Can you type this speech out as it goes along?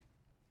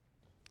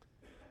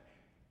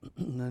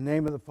In the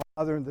name of the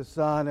Father, and the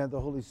Son, and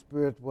the Holy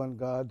Spirit, one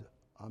God.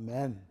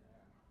 Amen.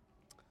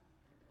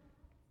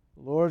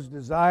 The Lord's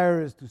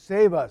desire is to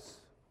save us.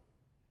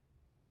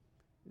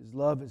 His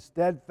love is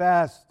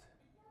steadfast.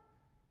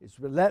 It's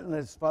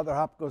relentless. Father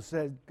Hopko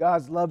said,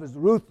 God's love is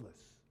ruthless.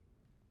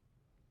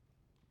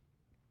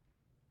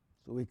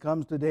 So he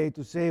comes today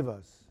to save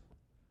us.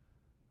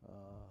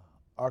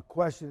 Our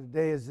question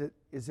today is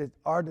it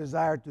our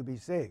desire to be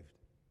saved?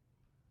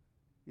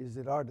 Is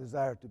it our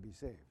desire to be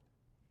saved?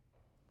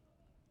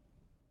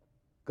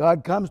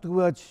 God comes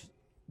to us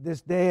this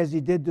day as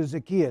he did to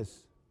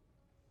Zacchaeus,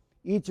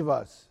 each of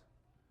us,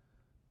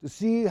 to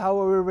see how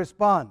we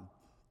respond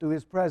to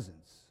his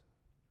presence.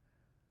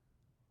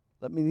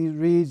 Let me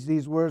read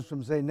these words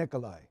from St.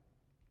 Nikolai.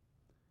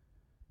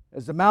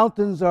 As the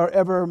mountains are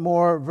ever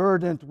more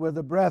verdant with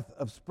the breath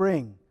of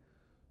spring,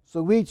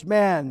 so each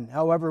man,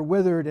 however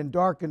withered and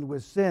darkened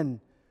with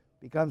sin,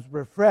 becomes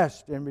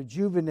refreshed and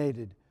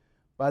rejuvenated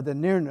by the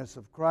nearness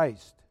of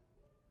Christ.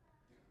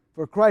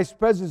 For Christ's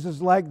presence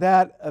is like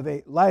that of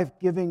a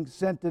life-giving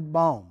scented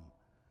balm,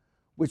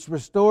 which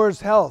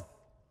restores health,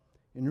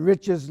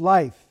 enriches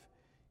life,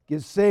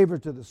 gives savor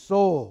to the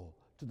soul,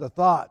 to the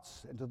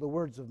thoughts, and to the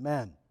words of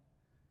men.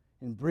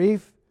 In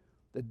brief,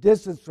 the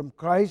distance from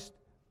Christ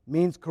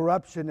means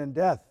corruption and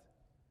death,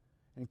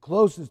 and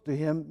closest to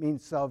him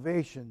means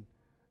salvation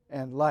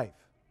and life.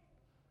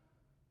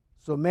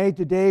 So may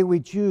today we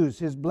choose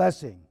his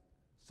blessing,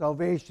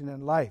 salvation,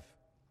 and life,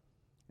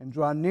 and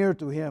draw near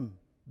to him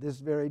this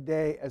very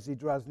day as he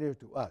draws near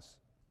to us.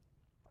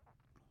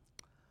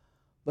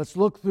 Let's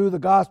look through the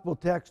gospel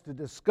text to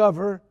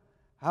discover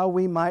how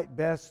we might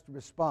best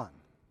respond.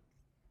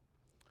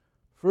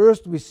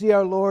 First, we see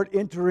our Lord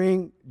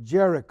entering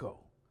Jericho,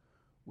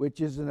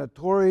 which is a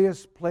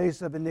notorious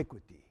place of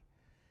iniquity.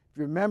 If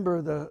you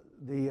remember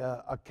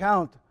the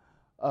account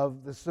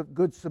of the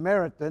Good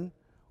Samaritan,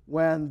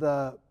 when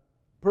the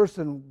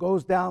person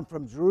goes down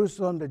from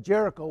Jerusalem to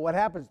Jericho, what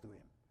happens to him?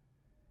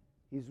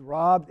 He's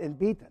robbed and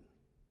beaten.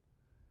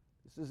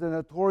 This is a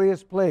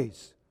notorious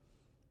place.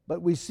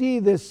 But we see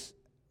this,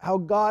 how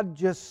God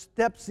just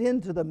steps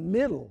into the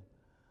middle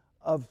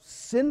of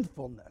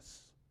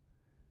sinfulness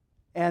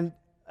and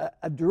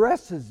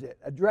addresses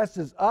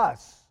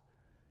us.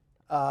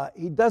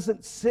 He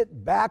doesn't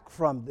sit back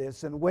from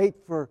this and wait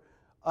for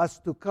us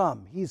to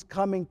come. He's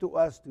coming to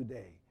us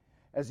today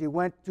as he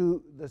went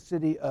to the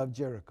city of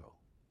Jericho.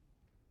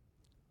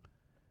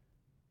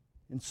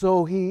 And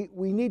so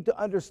we need to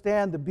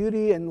understand the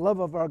beauty and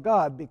love of our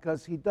God,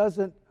 because he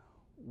doesn't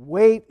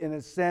wait, in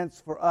a sense,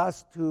 for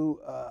us to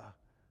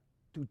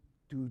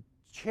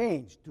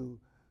change, to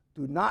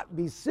not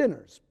be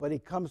sinners, but he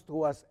comes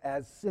to us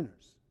as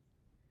sinners.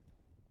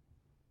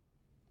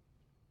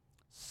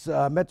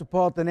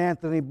 Metropolitan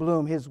Anthony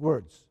Bloom, his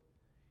words,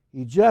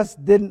 he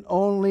just didn't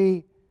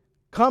only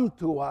come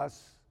to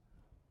us,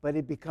 but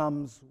he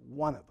becomes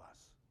one of us.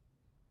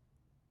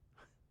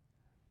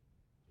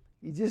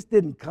 He just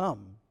didn't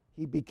come,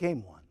 he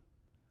became one.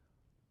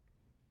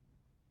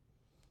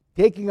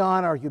 Taking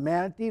on our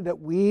humanity, that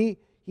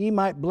he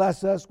might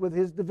bless us with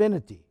his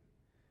divinity.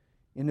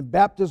 In the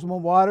baptismal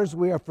waters,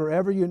 we are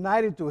forever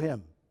united to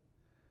him,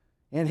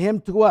 and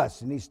him to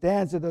us. And he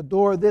stands at the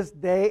door this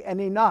day and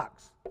he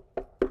knocks.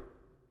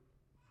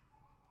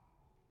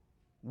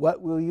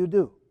 What will you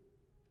do?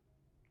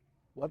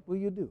 What will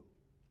you do?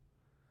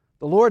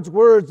 The Lord's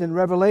words in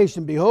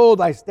Revelation, behold,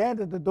 I stand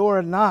at the door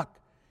and knock.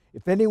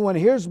 If anyone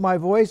hears my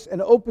voice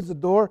and opens the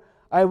door,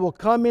 I will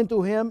come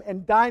into him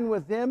and dine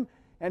with him,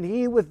 and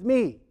he with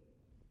me.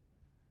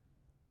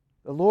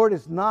 The Lord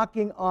is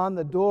knocking on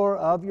the door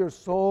of your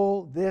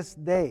soul this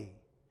day.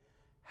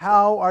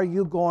 How are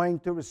you going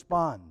to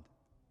respond?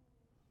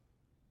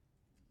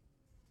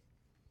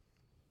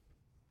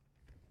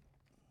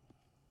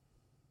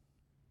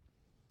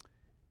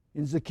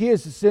 In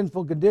Zacchaeus'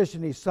 sinful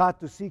condition, he sought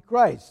to see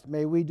Christ.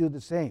 May we do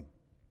the same.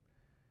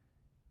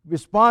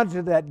 Respond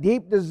to that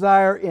deep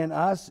desire in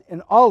us, in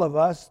all of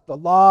us, the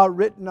law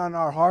written on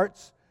our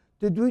hearts,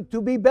 to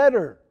be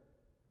better,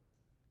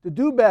 to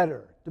do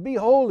better, to be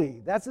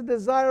holy. That's a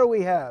desire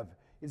we have.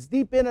 It's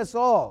deep in us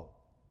all.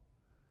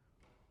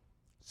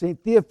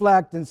 St.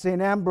 Theophylact and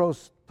St.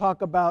 Ambrose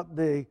talk about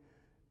the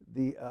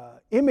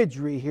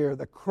imagery here.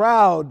 The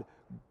crowd,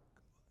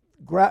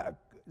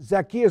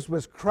 Zacchaeus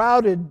was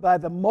crowded by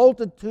the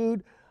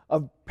multitude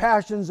of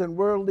passions and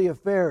worldly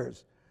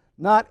affairs,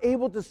 not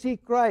able to see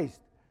Christ.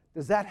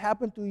 Does that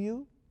happen to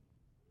you?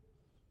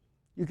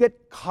 You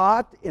get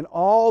caught in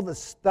all the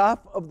stuff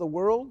of the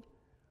world,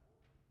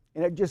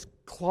 and it just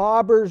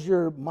clobbers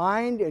your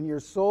mind and your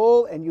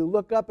soul, and you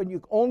look up and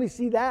you only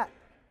see that,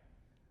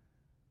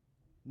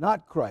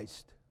 not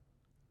Christ.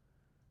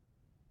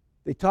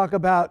 They talk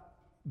about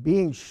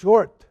being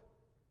short.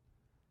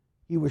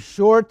 He was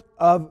short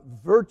of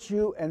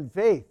virtue and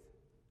faith.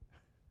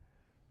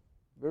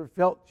 Ever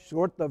felt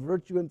short of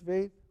virtue and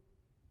faith?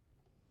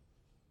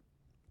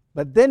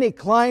 But then he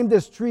climbed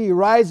this tree,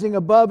 rising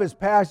above his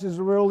passions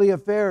and worldly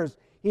affairs.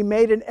 He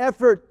made an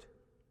effort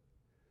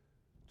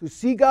to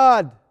see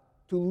God,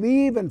 to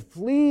leave and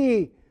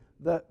flee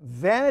the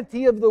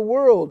vanity of the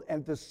world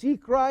and to see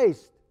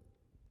Christ.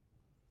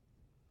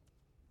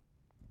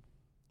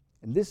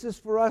 And this is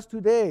for us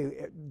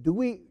today. Do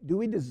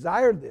we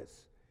desire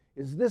this?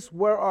 Is this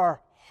where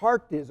our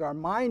heart is, our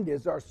mind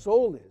is, our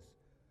soul is?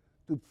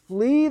 To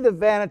flee the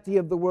vanity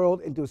of the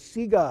world and to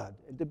see God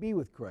and to be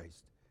with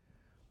Christ.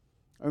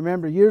 I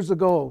remember years and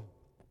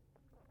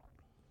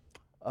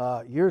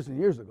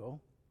years ago,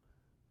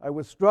 I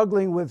was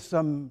struggling with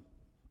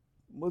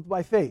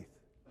my faith.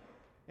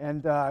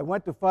 And I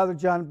went to Father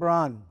John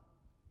Braun.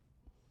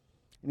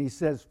 And he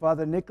says,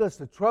 Father Nicholas,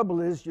 the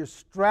trouble is you're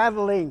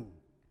straddling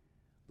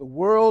the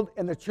world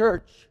and the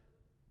church.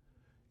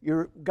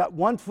 You've got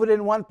one foot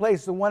in one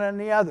place and one in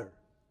the other.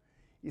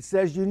 He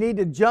says you need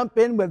to jump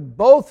in with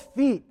both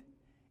feet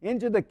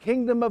into the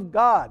kingdom of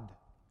God.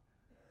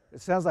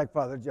 It sounds like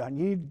Father John.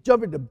 You need to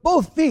jump into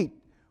both feet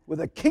with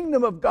the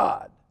kingdom of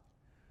God.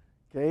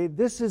 Okay,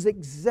 this is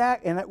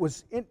exact, and it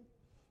was in.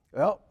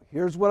 Well,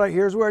 here's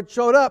where it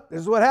showed up. This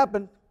is what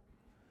happened.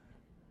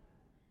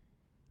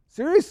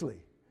 Seriously,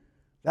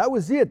 that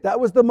was it. That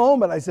was the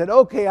moment. I said,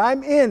 okay,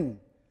 I'm in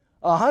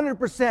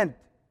 100%,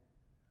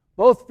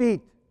 both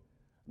feet.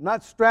 I'm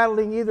not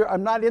straddling either.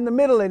 I'm not in the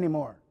middle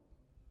anymore.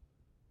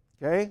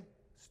 Okay,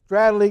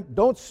 straddling.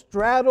 Don't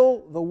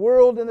straddle the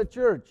world and the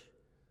church.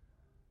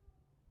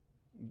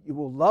 You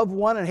will love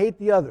one and hate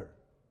the other.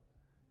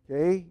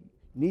 Okay,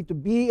 you need to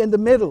be in the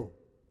middle.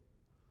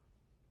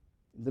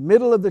 In the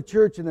middle of the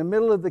church, in the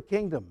middle of the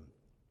kingdom.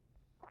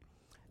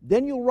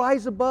 Then you'll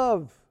rise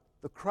above.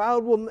 The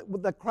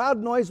crowd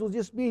noise will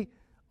just be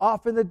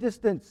off in the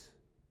distance.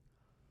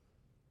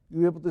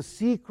 You'll be able to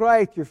see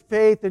Christ. Your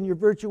faith and your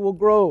virtue will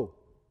grow.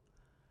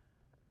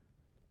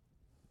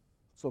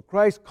 So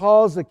Christ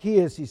calls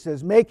Zacchaeus. He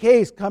says, make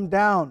haste, come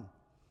down,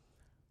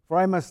 for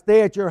I must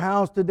stay at your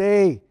house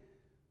today.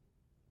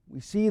 We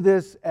see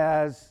this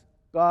as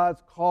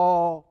God's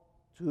call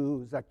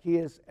to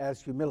Zacchaeus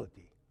as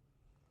humility.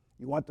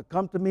 You want to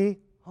come to me?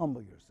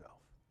 Humble yourself.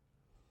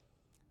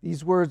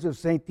 These words of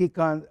St.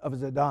 Tikhon of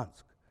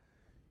Gdansk.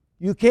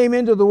 You came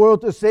into the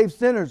world to save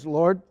sinners,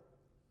 Lord.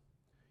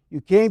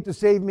 You came to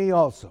save me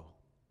also.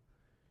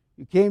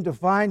 You came to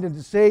find and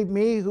to save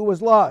me who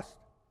was lost.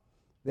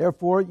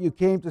 Therefore, you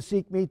came to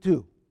seek me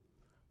too,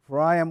 for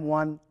I am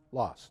one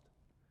lost.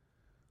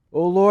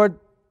 O Lord,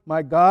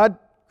 my God,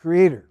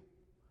 Creator,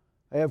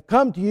 I have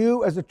come to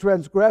you as a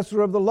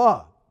transgressor of the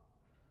law.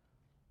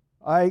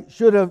 I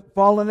should have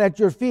fallen at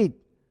your feet,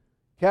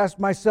 cast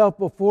myself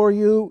before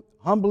you,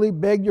 humbly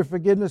begged your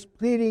forgiveness,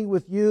 pleading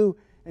with you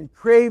and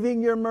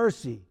craving your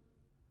mercy.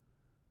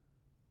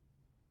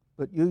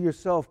 But you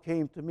yourself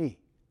came to me.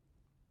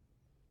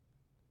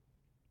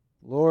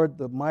 Lord,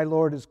 my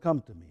Lord has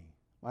come to me.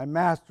 My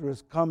Master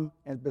has come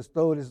and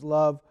bestowed his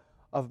love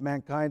of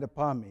mankind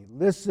upon me.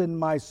 Listen,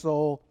 my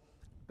soul,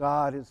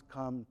 God has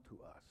come to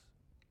us.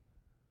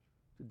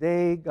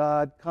 Today,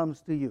 God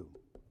comes to you.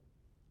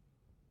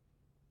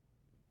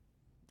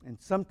 And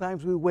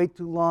sometimes we wait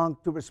too long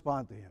to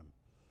respond to him.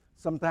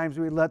 Sometimes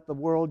we let the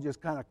world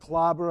just kind of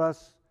clobber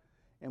us,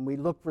 and we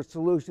look for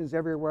solutions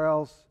everywhere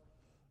else,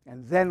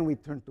 and then we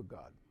turn to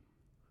God.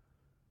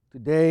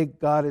 Today,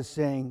 God is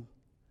saying,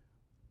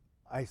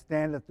 I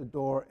stand at the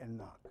door and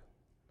knock.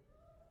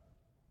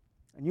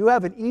 And you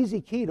have an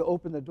easy key to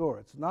open the door.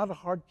 It's not a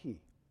hard key.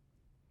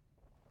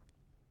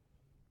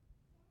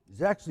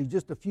 It's actually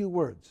just a few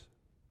words.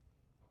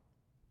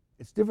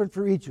 It's different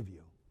for each of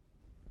you.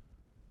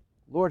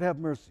 Lord, have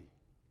mercy.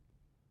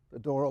 The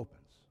door opens.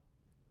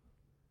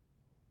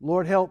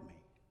 Lord, help me.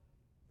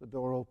 The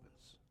door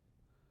opens.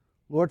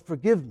 Lord,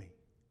 forgive me.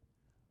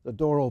 The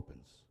door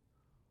opens.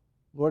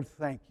 Lord,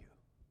 thank you.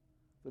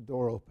 The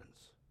door opens.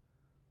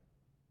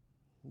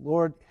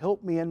 Lord,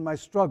 help me in my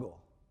struggle.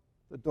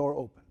 The door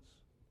opens.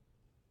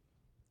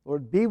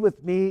 Lord, be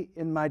with me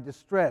in my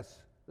distress.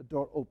 The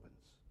door opens.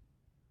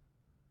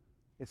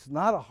 It's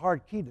not a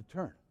hard key to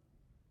turn.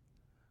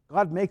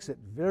 God makes it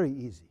very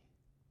easy.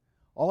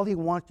 All he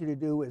wants you to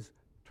do is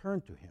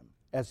turn to him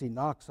as he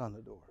knocks on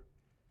the door.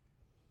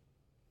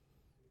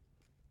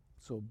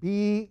 So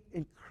be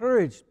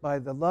encouraged by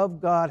the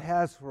love God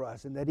has for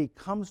us and that he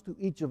comes to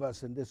each of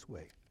us in this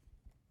way.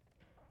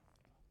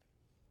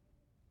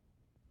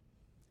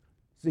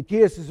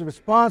 Zacchaeus'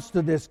 response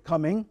to this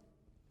coming,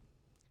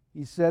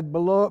 he said,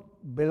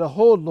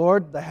 Behold,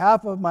 Lord, the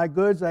half of my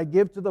goods I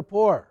give to the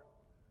poor.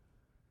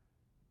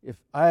 If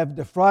I have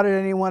defrauded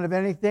anyone of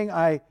anything,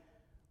 I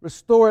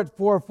restore it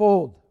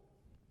fourfold.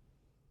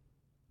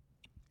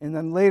 And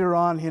then later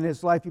on in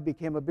his life, he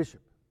became a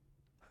bishop.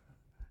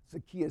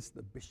 Zacchaeus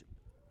the bishop.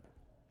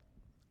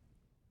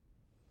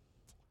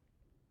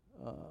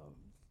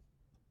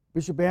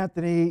 Bishop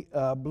Anthony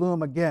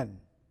Bloom again.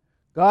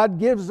 God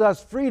gives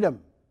us freedom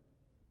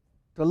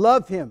to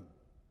love him,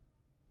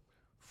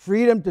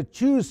 freedom to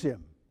choose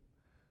him.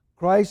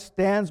 Christ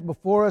stands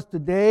before us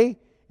today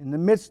in the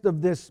midst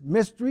of this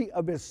mystery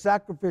of his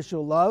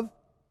sacrificial love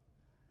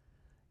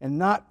and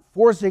not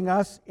forcing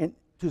us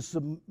to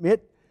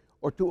submit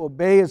or to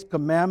obey his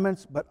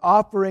commandments, but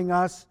offering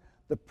us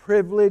the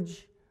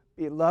privilege,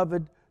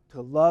 beloved,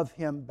 to love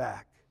him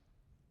back.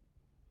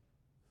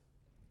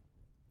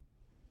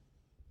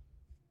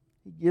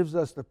 He gives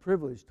us the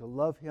privilege to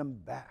love Him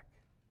back.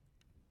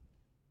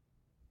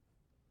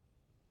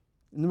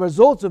 And the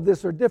results of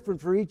this are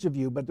different for each of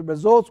you, but the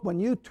results when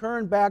you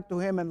turn back to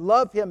Him and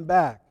love Him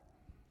back.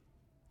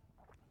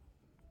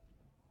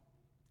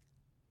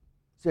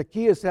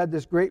 Zacchaeus had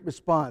this great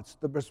response.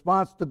 The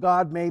response to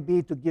God may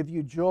be to give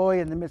you joy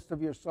in the midst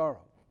of your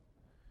sorrow.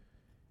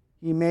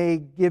 He may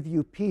give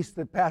you peace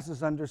that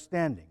passes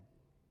understanding.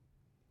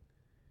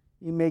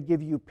 He may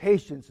give you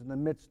patience in the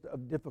midst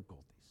of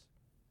difficulties,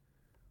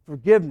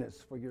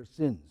 forgiveness for your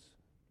sins,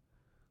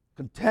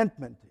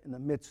 contentment in the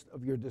midst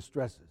of your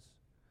distresses,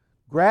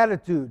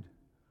 gratitude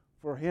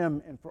for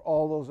Him and for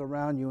all those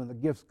around you and the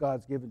gifts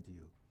God's given to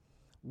you,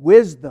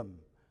 wisdom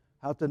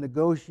how to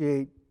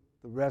negotiate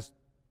the rest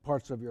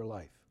parts of your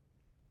life.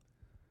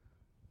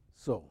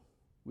 So,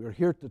 we are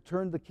here to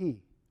turn the key.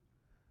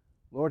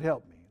 Lord,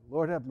 help me.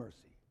 Lord, have mercy.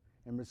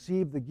 And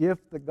receive the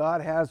gift that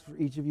God has for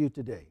each of you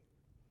today.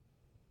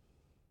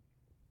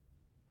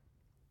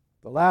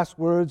 The last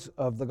words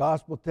of the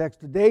gospel text.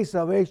 Today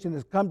salvation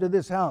has come to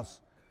this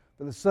house,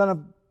 for the Son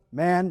of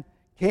Man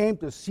came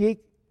to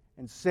seek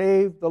and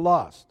save the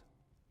lost.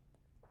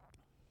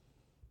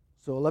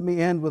 So let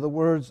me end with the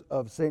words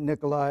of St.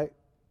 Nikolai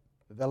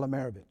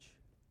Velimirovich.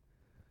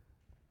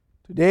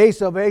 Today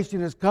salvation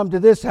has come to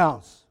this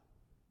house,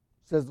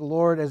 says the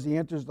Lord as He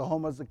enters the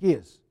home of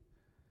Zacchaeus.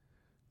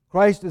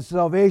 Christ is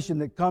salvation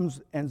that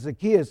comes, and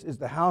Zacchaeus is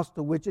the house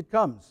to which it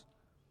comes.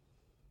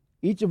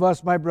 Each of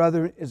us, my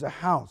brother, is a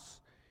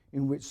house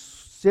in which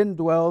sin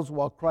dwells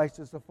while Christ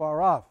is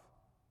afar off,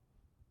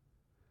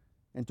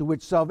 and to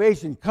which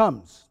salvation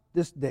comes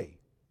this day.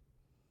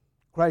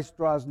 Christ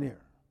draws near.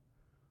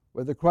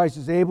 Whether Christ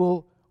is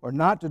able or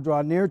not to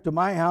draw near to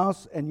my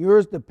house and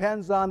yours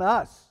depends on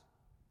us.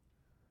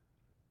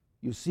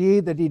 You see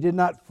that He did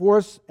not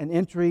force an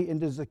entry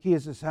into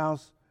Zacchaeus'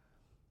 house,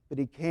 but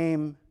He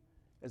came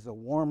as a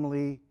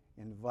warmly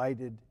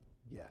invited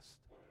guest.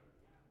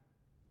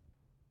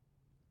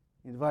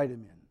 Invite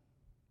Him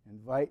in.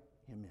 Invite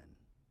Him in.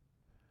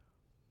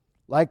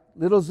 Like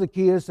little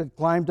Zacchaeus had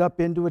climbed up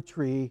into a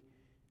tree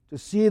to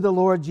see the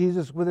Lord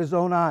Jesus with his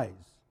own eyes.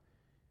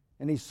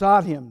 And he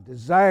sought Him,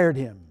 desired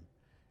Him.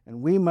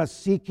 And we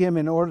must seek Him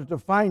in order to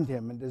find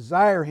Him and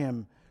desire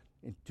Him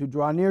to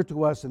draw near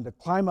to us and to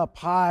climb up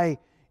high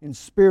in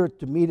spirit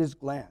to meet His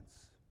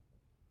glance.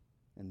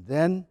 And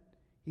then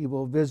He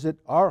will visit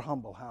our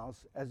humble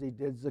house as He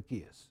did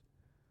Zacchaeus,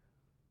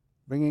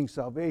 bringing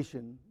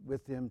salvation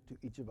with Him to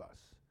each of us.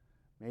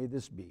 May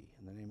this be.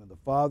 In the name of the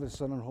Father,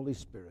 Son, and Holy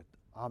Spirit.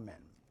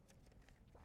 Amen.